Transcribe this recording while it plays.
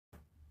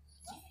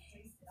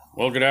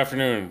Well, good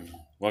afternoon.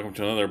 Welcome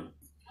to another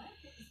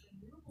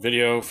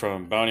video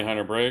from Bounty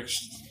Hunter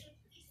Breaks.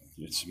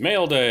 It's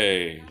mail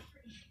day,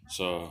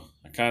 so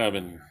I kind of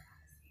been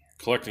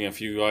collecting a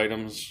few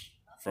items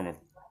from a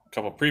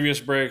couple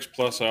previous breaks.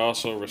 Plus, I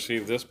also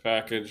received this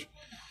package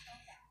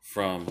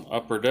from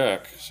Upper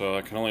Deck, so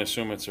I can only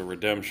assume it's a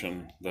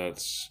redemption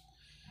that's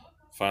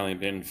finally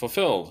been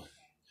fulfilled.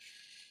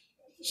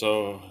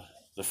 So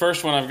the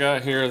first one I've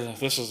got here,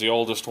 this is the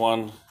oldest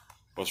one,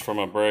 was from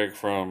a break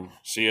from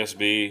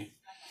CSB.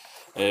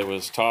 It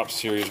was Topps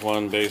Series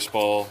 1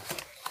 baseball.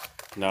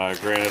 Now,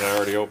 granted, I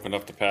already opened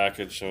up the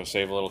package, so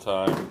save a little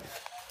time.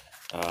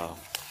 I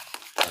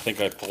think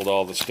I pulled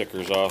all the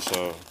stickers off,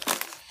 so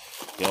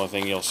the only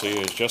thing you'll see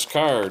is just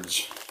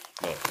cards.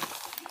 But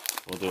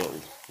we'll do it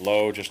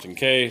low just in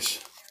case.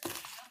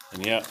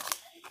 And yeah,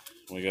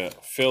 we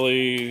got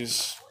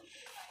Phillies.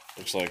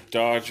 Looks like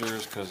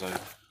Dodgers, because I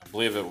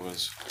believe it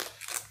was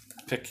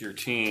pick your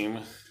team.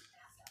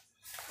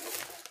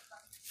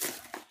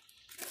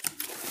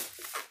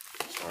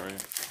 Sorry.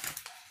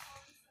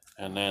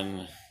 And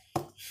then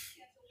what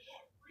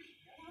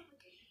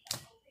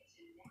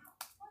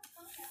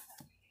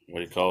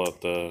do you call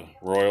it? The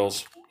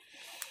Royals.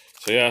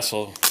 So yeah,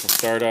 so we'll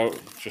start out,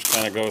 just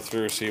kind of go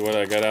through, see what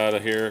I got out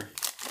of here.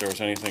 If there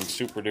was anything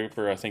super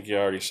duper. I think you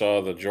already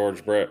saw the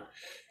George Brett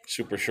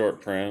super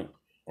short print,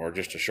 or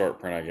just a short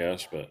print, I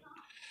guess. But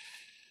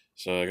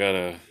so I got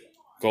a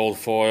gold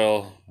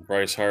foil,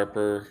 Bryce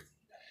Harper,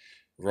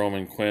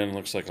 Roman Quinn,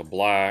 looks like a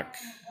black,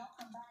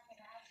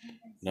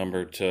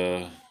 numbered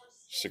to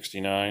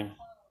 69,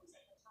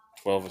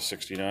 12 of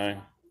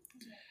 69.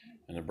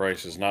 And the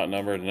Bryce is not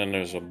numbered. And then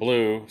there's a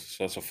blue,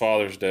 so that's a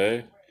Father's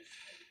Day,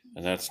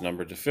 and that's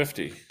numbered to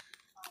 50.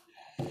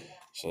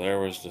 So there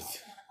was the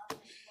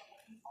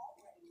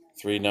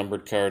three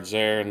numbered cards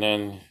there. And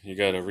then you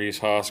got a Rhys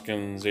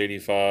Hoskins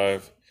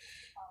 85,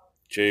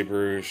 Jay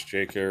Bruce,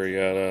 Jake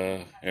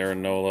Arrieta,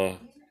 Aaron Nola,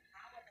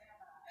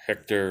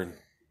 Hector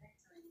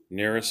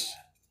Neris,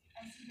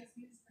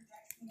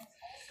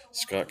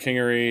 Scott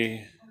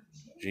Kingery,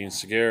 Gene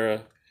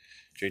Segura,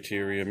 JT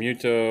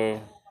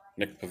Realmuto,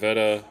 Nick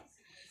Pivetta,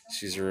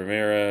 Cesar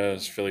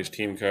Ramirez, Phillies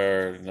team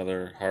card,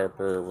 another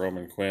Harper,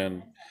 Roman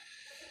Quinn.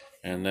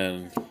 And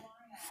then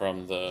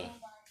from the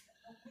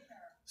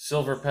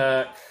silver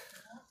pack,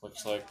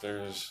 looks like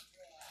there's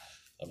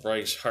a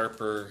Bryce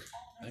Harper.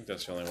 I think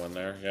that's the only one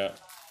there. Yeah,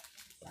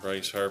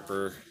 Bryce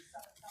Harper.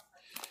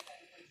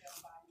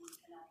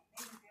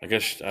 I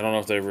guess I don't know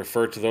if they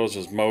refer to those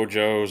as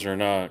Mojos or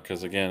not,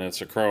 because again,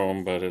 it's a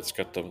chrome, but it's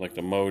got the like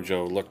the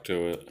Mojo look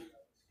to it.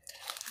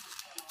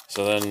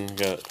 So then you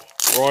got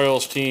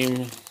Royals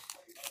team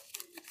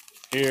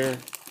here.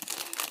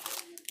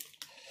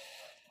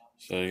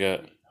 So you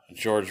got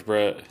George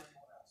Brett,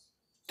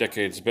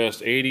 Decade's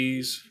Best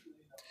 80s,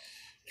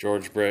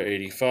 George Brett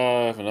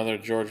 85, another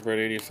George Brett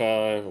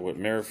 85, a Whit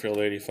Merrifield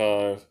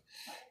 85,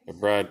 a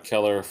Brad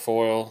Keller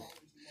foil.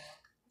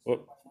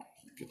 Whoop,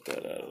 get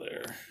that out of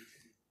there.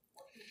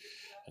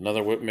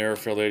 Another Whit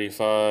Merrifield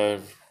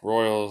 85,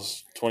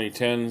 Royals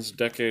 2010s,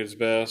 Decade's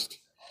Best,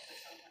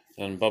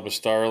 then Bubba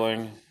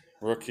Starling,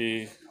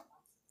 rookie.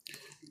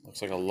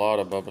 Looks like a lot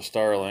of Bubba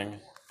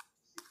Starling.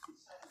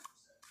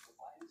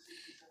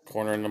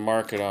 Cornering the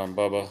market on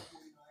Bubba.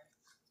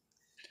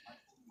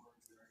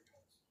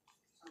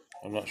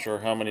 I'm not sure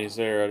how many's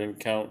there. I didn't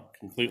count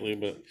completely,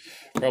 but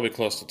probably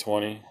close to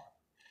 20.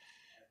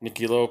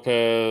 Nicky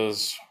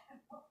Lopez,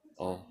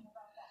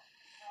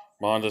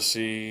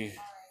 Mondesi,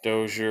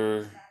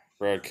 Dozier,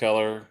 Brad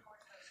Keller,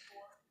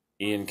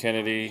 Ian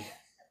Kennedy,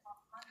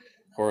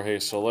 Jorge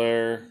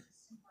Soler.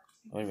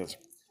 I think that's,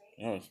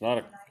 no, it's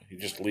not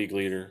he's just league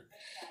leader.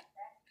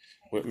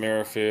 Whit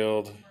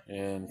Merrifield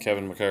and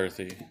Kevin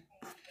McCarthy.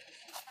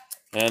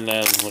 And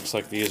then looks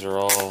like these are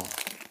all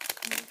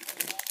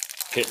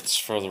hits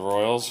for the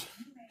Royals.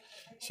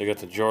 So you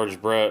got the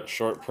George Brett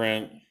short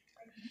print,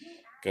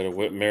 got a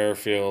Whit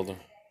Merrifield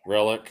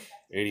relic,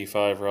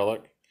 85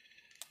 relic,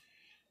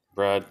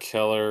 Brad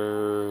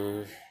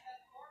Keller.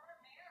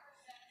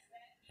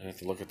 I have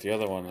to look at the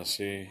other one to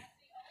see.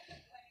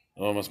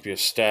 Oh, it must be a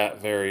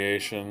stat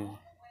variation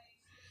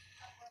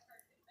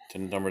to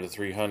number to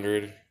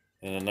 300,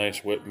 and a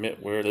nice Whit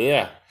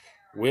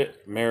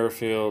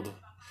Merrifield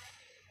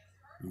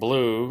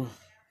blue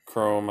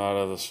chrome out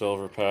of the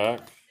silver pack.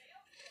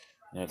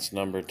 That's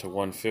numbered to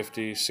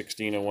 150,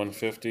 16 of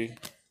 150.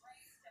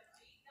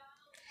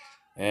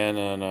 And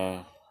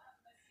then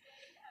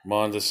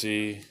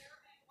Mondesi,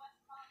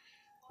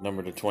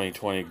 numbered to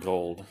 2020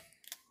 gold.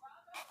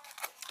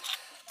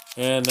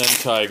 And then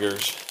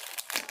Tigers.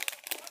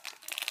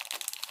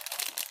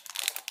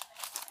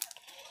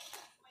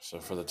 So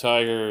for the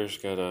Tigers,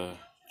 got a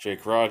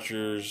Jake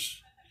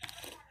Rogers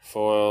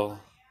foil,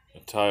 a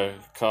Ty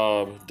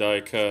Cobb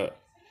die cut,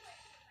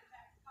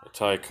 a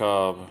Ty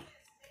Cobb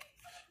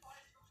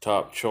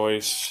top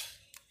choice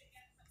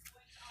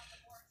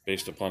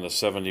based upon the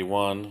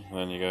 71.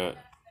 Then you got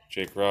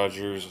Jake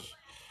Rogers,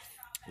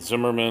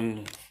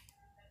 Zimmerman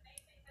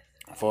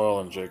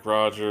foil, and Jake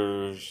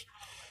Rogers,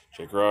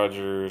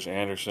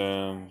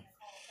 Anderson,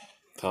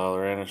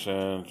 Tyler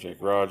Anderson, Jake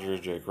Rogers,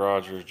 Jake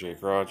Rogers,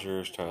 Jake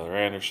Rogers, Tyler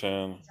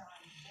Anderson,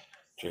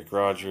 Jake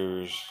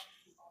Rogers,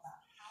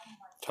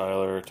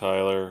 Tyler,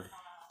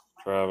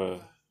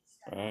 Travis,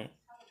 right?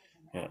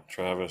 Yeah,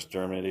 Travis,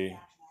 Dermody,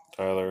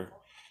 Tyler,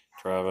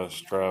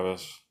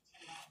 Travis,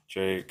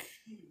 Jake,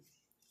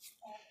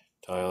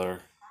 Tyler,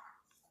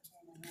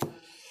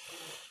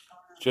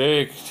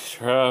 Jake,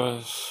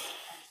 Travis,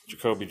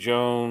 Jacoby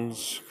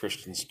Jones,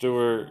 Christian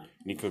Stewart,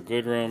 Nico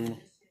Goodrum,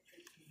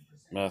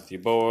 Matthew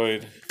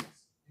Boyd,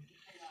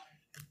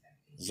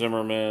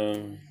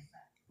 Zimmerman,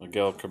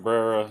 Miguel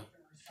Cabrera,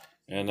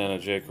 and then a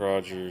Jake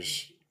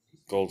Rogers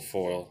gold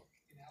foil.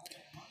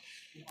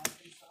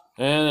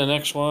 And the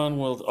next one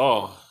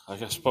will,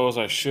 I suppose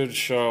I should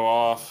show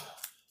off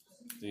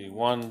the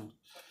one.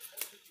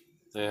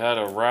 They had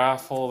a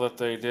raffle that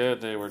they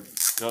did. They were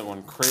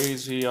going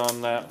crazy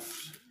on that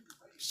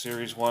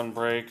Series 1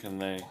 break,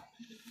 and they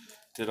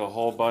did a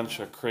whole bunch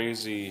of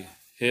crazy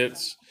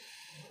hits.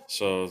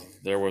 So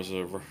there was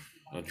a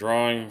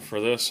drawing for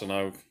this, and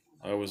I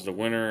was the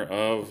winner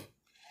of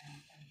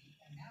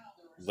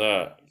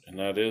that. And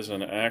that is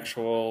an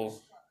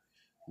actual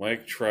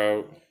Mike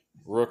Trout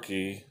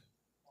rookie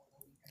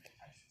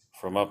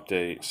from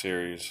Update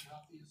Series.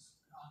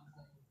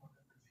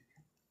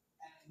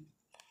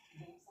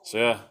 So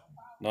yeah,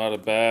 not a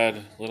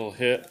bad little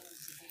hit.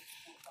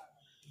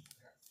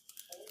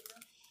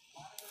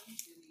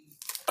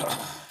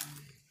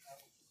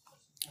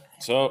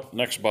 So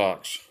next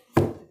box.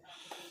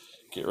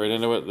 Get right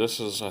into it.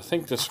 I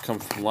think this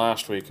comes from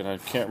last week, and I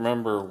can't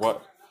remember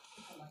what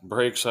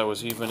breaks I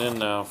was even in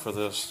now for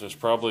this. There's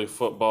probably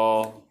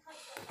football.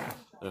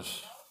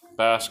 There's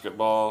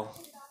basketball.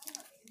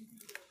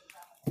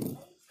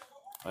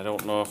 I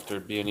don't know if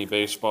there'd be any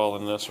baseball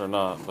in this or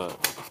not, but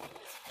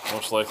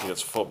most likely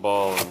it's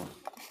football. And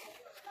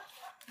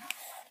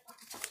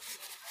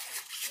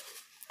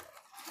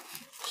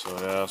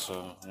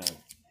so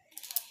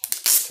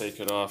take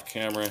it off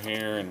camera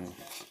here, and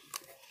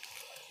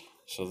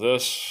so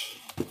this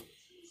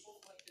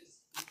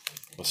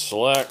was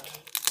select.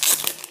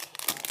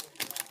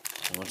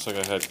 It looks like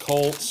I had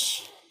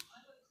Colts,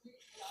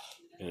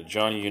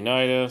 Johnny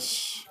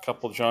Unitas, a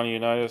couple Johnny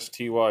Unitas,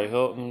 T.Y.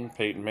 Hilton,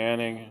 Peyton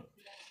Manning.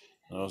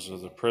 Those are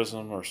the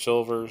Prism or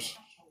Silvers.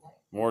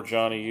 More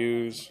Johnny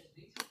U's.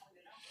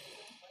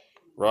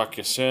 Rock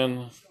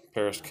Ya-Sin,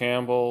 Paris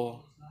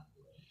Campbell.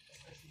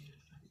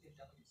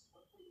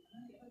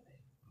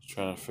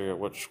 Trying to figure out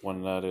which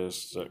one that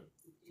is.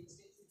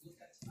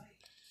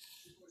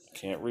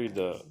 Can't read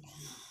that.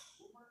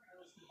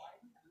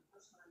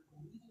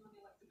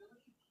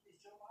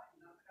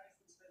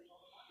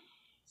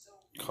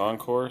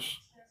 Concourse?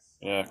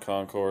 Yeah,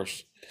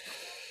 Concourse.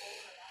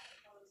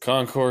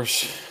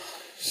 Concourse,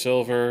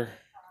 Silver,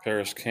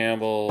 Paris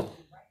Campbell,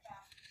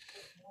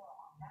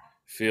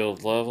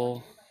 Field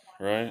Level,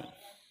 right?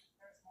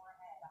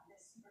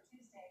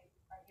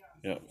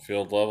 Yep,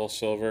 Field Level,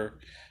 Silver,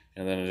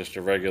 and then just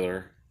a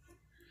regular.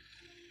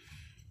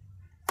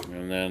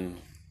 And then,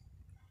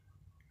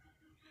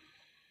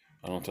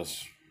 I don't know if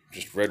that's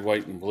just red,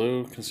 white, and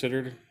blue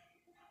considered,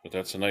 but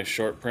that's a nice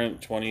short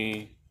print,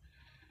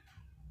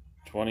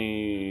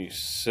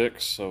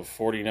 26 of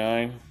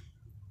 49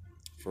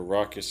 for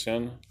Rock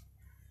Ya-Sin.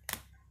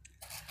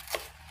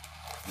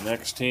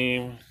 Next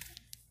team.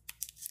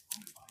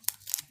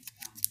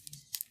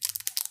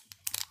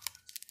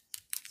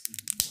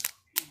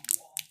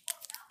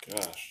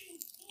 Gosh.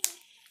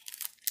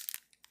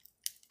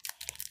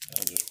 I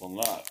just will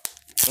not.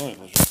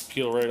 It'll just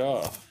peel right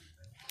off.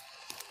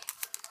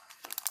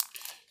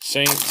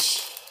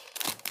 Saints.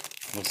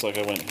 Looks like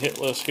I went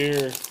hitless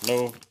here.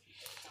 No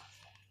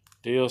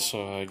deal,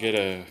 so I get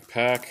a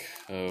pack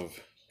of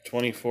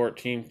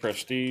 2014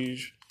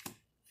 Prestige.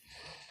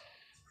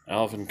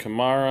 Alvin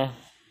Kamara.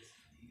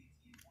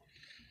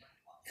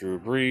 Drew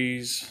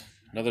Brees.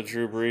 Another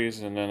Drew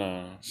Brees, and then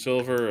a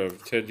silver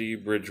of Teddy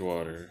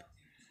Bridgewater.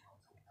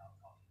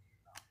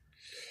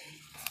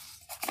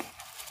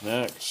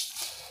 Next,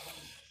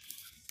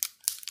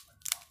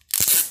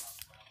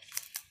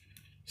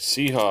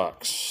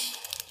 Seahawks.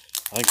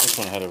 I think this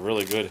one had a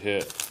really good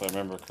hit, if I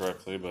remember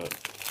correctly, but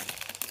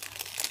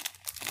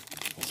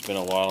it's been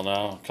a while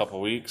now, a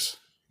couple weeks.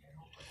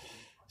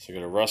 So we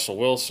got a Russell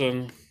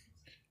Wilson,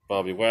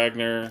 Bobby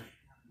Wagner,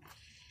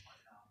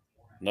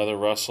 another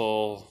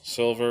Russell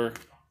Silver,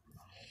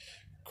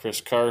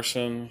 Chris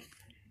Carson,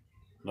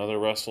 another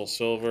Russell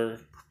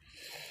Silver,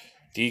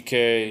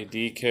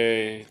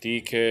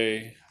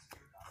 DK.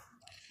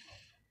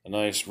 A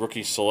nice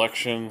rookie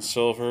selection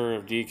silver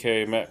of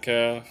DK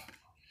Metcalf.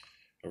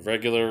 A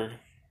regular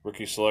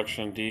rookie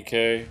selection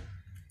DK.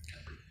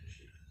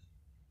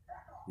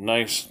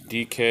 Nice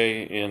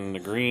DK in the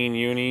green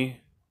uni.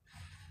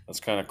 That's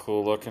kind of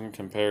cool looking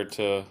compared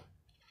to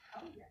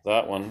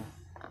that one.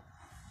 I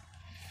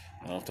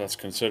don't know if that's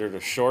considered a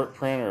short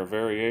print or a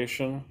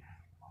variation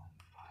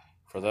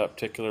for that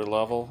particular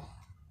level.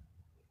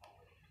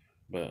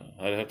 But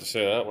I'd have to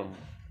say that one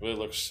really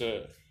looks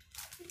sick.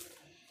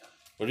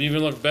 Would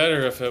even look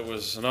better if it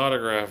was an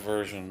autograph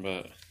version,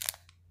 but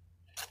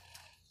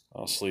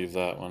I'll sleeve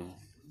that one.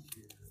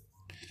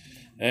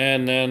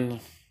 And then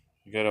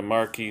you got a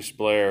Marquise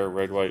Blair,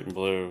 red, white, and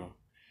blue.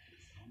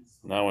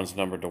 And that one's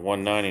numbered to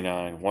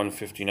 199,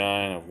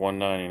 159 of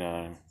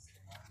 199.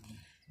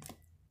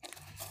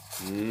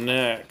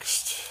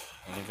 Next,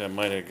 I think I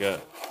might have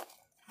got.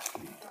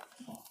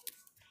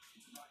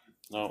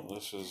 No,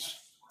 this is.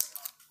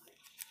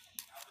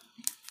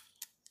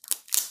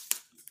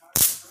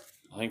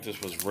 I think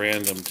this was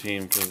random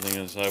team because the thing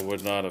is, I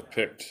would not have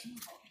picked.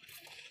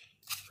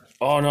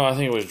 Oh no, I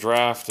think it was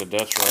drafted.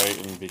 That's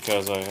right, and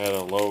because I had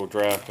a low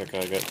draft pick,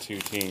 I got two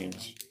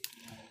teams.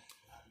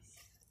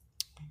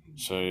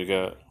 So you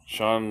got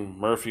Sean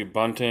Murphy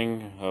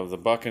Bunting of the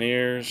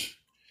Buccaneers,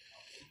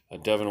 a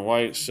Devin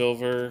White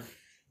silver,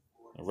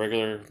 a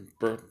regular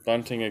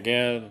Bunting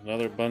again,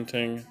 another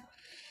Bunting,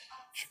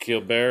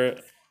 Shaquille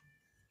Barrett,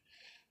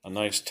 a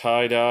nice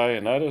tie-dye,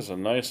 and that is a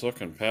nice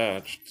looking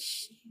patch.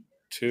 It's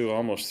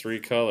almost three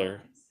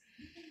color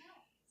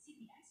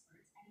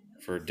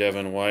for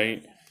Devin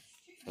White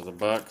for the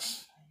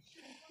Bucks.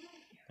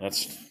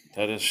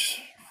 That is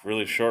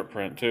really short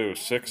print too,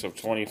 6 of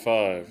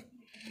 25.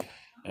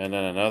 And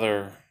then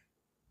another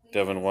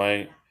Devin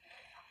White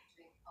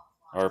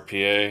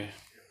RPA,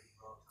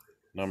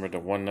 numbered to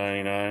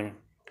 199,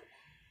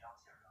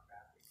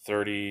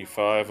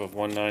 35 of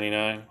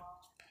 199.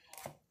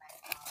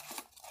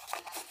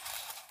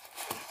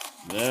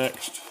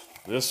 Next,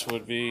 this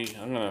would be,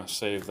 I'm going to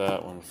save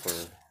that one for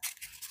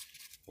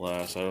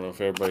last. I don't know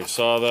if everybody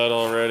saw that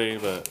already,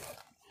 but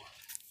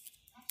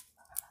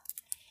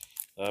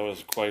that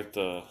was quite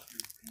the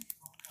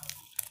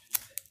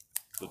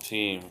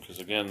team, because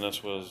again,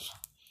 this was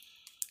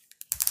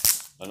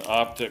an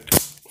Optic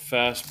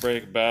fast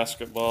break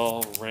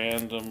basketball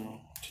random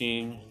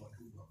team,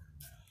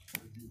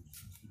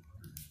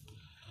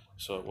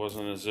 so it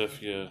wasn't as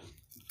if you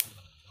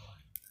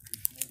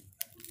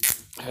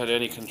had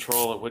any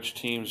control of which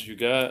teams you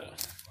got.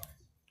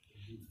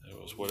 It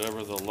was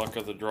whatever the luck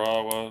of the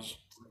draw was.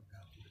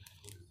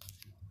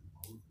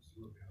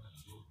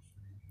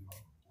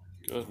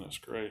 Goodness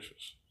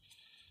gracious,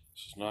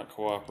 this is not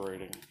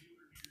cooperating.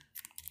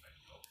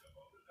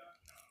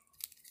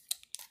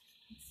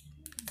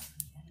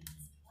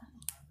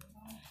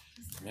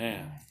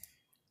 Man,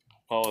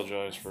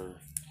 apologize for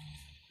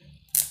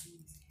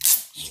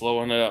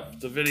slowing up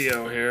the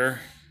video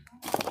here.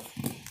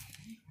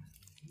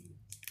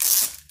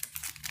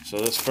 So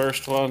this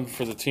first one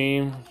for the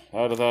team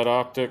out of that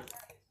Optic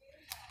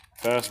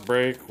fast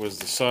break was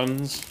the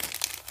Suns.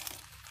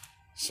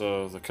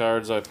 So the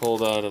cards I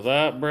pulled out of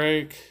that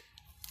break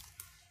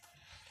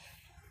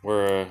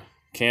were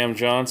Cam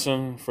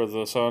Johnson for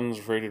the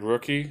Suns, rated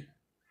rookie.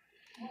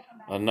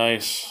 A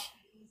nice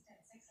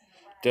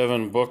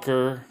Devin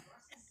Booker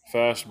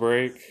fast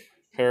break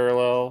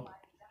parallel.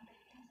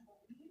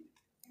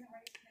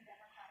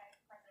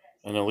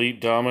 An Elite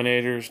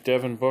Dominators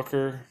Devin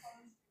Booker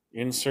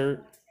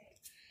insert.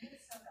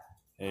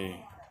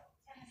 A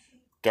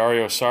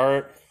Dario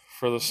Saric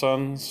for the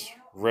Suns,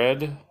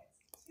 red.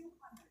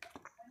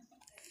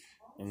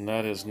 And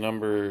that is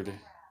numbered,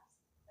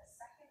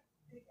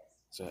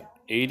 is that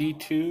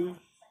 82?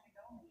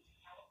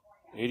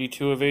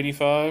 82 of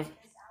 85.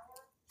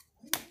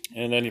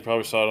 And then you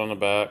probably saw it on the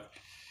back.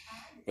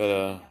 Got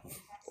a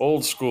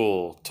old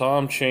school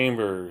Tom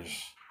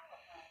Chambers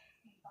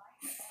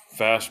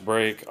fast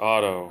break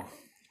auto.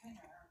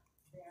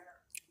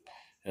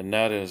 And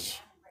that is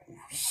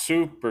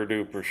super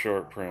duper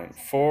short print,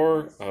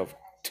 4 of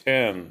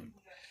 10.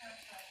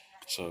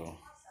 So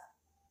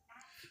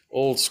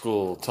old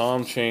school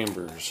Tom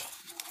Chambers.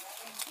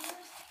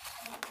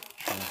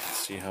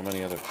 Let's see how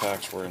many other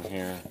packs were in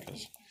here,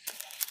 because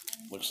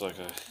looks like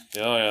oh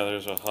yeah,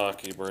 there's a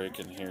hockey break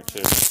in here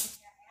too.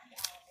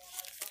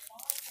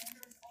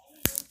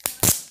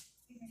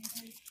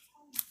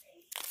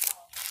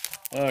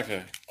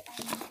 Okay,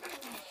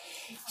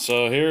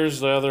 so here's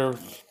the other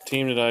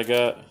team that I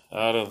got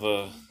out of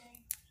the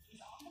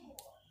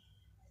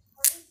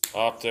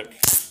Optic.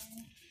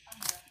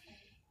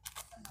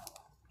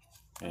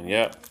 And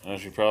yep,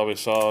 as you probably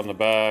saw on the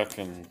back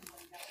and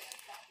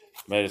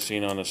might have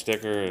seen on the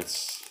sticker,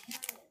 it's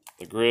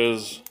the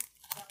Grizz.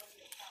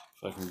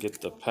 If I can get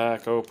the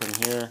pack open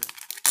here.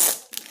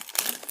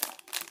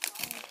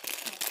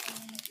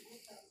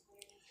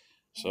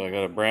 So I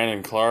got a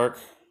Brandon Clark,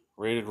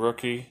 rated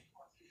rookie.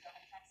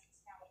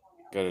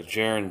 Got a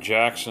Jaren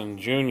Jackson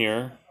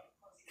Jr.,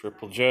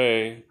 Triple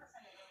J,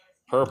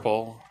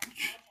 purple,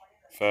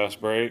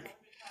 fast break.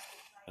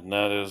 And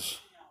that is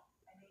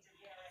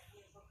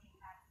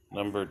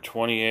number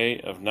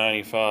 28 of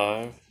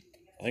 95.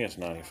 I think it's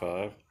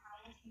 95.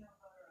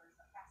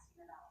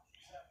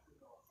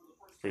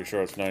 Pretty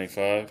sure it's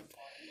 95.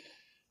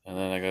 And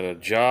then I got a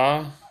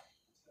Ja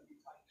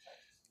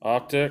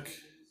Optic.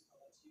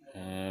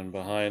 And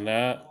behind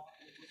that,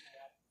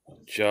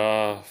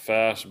 Ja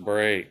fast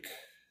break.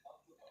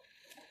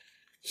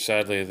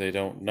 Sadly, they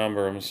don't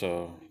number them,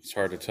 so it's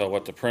hard to tell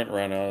what the print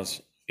run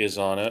is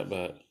on it.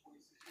 But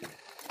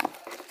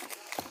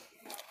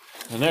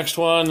the next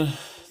one,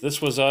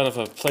 this was out of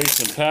a Plates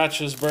and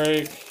Patches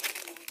break.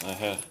 I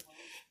had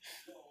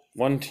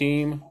one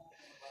team,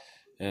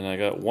 and I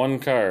got one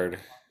card.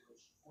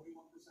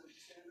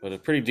 But a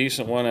pretty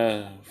decent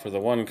one for the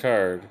one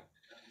card.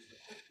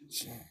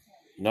 It's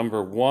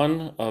number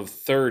 1 of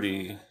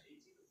 30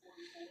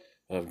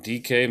 of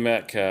DK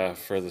Metcalf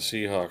for the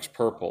Seahawks,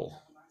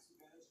 purple.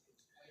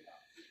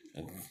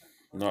 And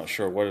I'm not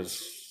sure what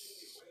is.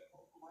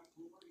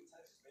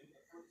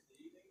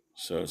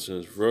 So it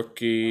says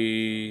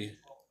rookie.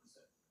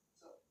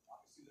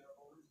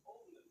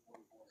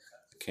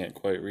 Can't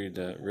quite read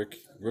that.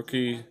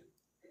 Rookie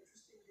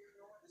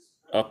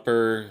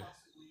upper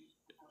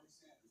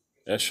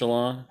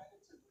echelon.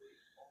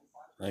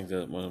 I think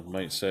that one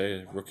might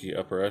say rookie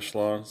upper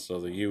echelon. So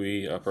the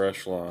UE upper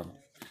echelon.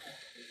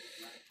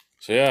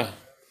 So yeah,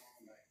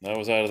 that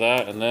was out of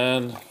that. And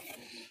then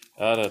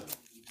out of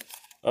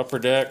Upper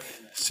Deck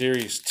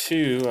Series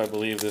 2, I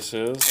believe this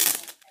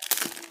is.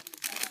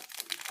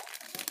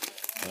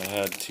 I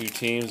had 2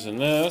 teams in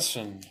this,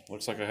 and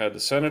looks like I had the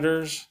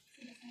Senators.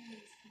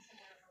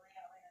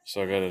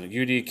 So I got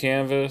a UD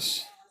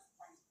canvas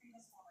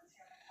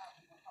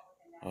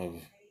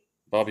of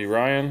Bobby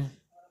Ryan,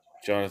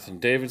 Jonathan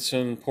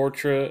Davidson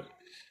portrait,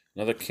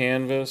 another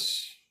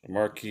canvas, a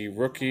marquee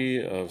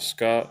rookie of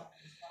Scott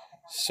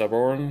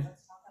Sabourin,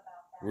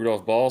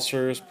 Rudolph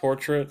Balcers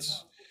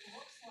portraits,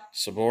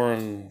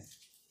 Sabourin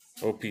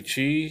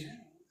OPC,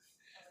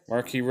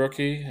 marquee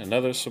rookie,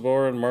 another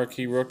Sabourin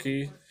marquee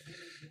rookie,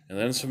 and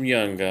then some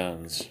young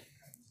guns.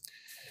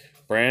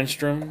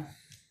 Brandstrom,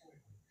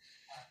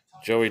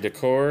 Joey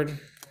Decord,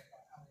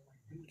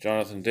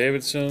 Jonathan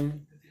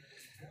Davidson,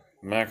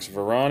 Max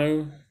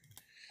Veranu,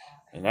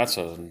 and that's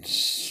a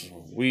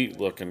sweet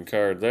looking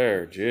card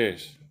there,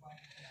 jeez.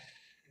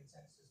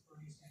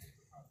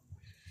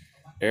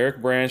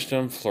 Eric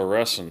Brandstrom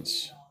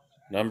Fluorescence,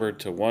 numbered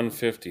to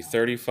 150,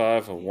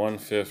 35 of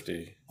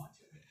 150.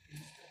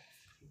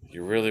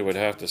 You really would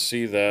have to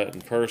see that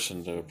in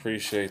person to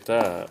appreciate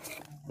that,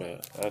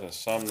 but that is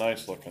some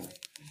nice looking.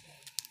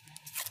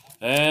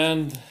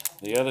 And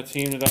the other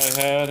team that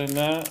I had in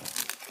that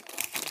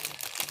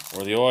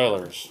were the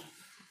Oilers.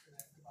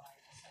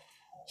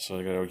 So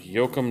I got a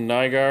Joakim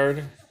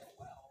Nygard,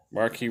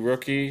 marquee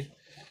rookie,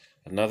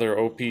 another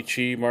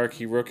OPC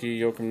marquee rookie,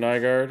 Joakim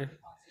Nygard,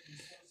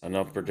 an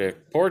Upper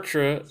Deck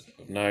portrait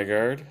of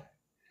Nygard,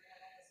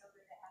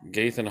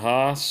 Gathan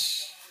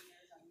Haas,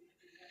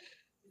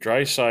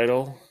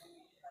 Draisaitl,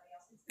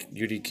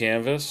 UD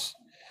canvas,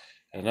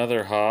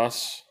 another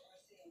Haas.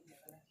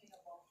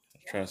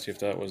 I'm trying to see if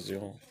that was the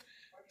only.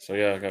 So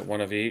yeah, I got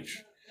one of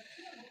each.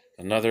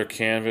 Another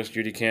canvas,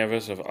 UD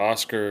canvas of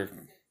Oscar.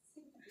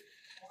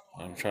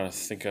 I'm trying to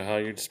think of how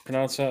you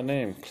pronounce that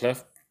name.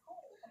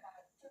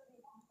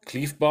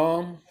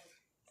 Cleefbaum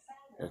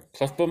or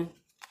Clefbaum.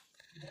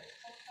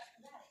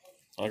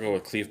 I'll go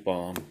with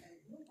Cleefbaum.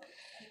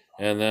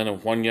 And then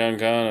one young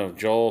gun of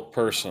Joel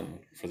Person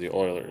for the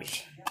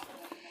Oilers.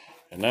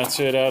 And that's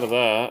it out of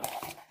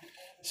that.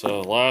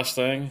 So the last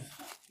thing,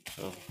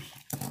 so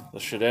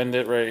this should end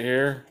it right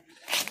here.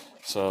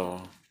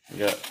 So we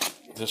got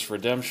this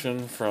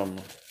redemption from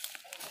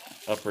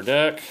Upper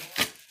Deck.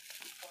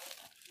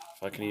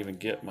 If I can even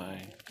get my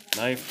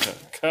knife to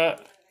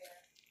cut.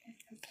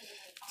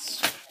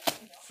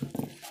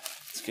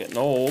 It's getting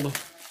old.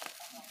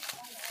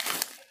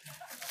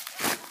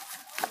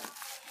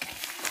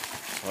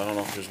 I don't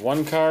know if there's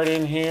one card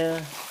in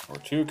here or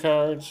 2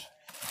 cards.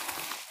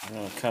 I'm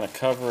going to kind of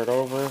cover it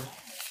over.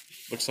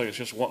 Looks like it's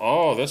just one.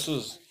 Oh, this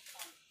is...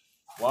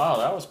 Wow,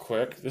 that was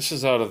quick. This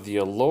is out of the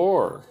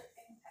Allure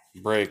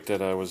break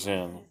that I was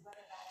in.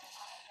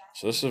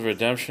 So this is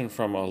redemption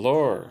from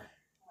Allure.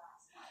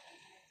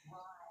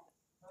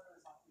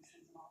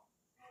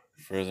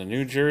 For the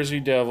New Jersey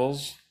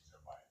Devils,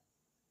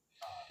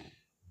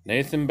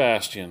 Nathan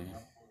Bastian.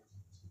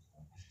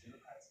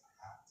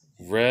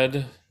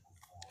 Red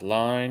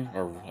line,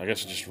 or I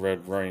guess it's just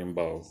red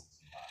rainbow.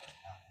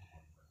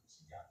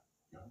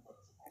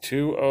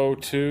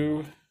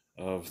 202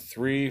 of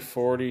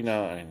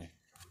 349.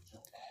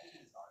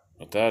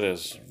 But that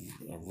is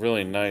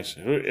really nice.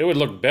 It would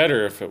look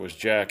better if it was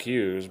Jack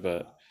Hughes,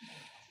 but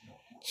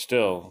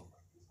still,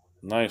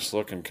 nice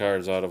looking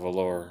cards out of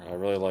Allure. I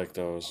really like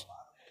those.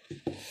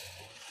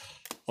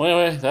 Well,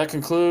 anyway, that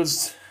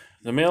concludes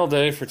the mail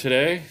day for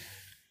today.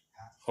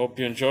 Hope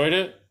you enjoyed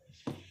it.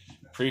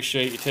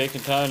 Appreciate you taking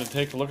time to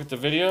take a look at the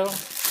video.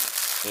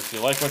 If you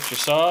like what you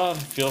saw,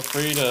 feel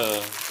free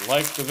to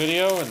like the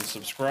video and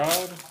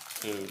subscribe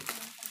to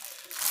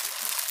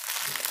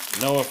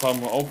know if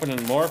I'm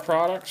opening more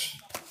products.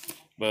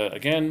 But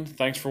again,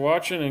 thanks for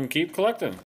watching and keep collecting.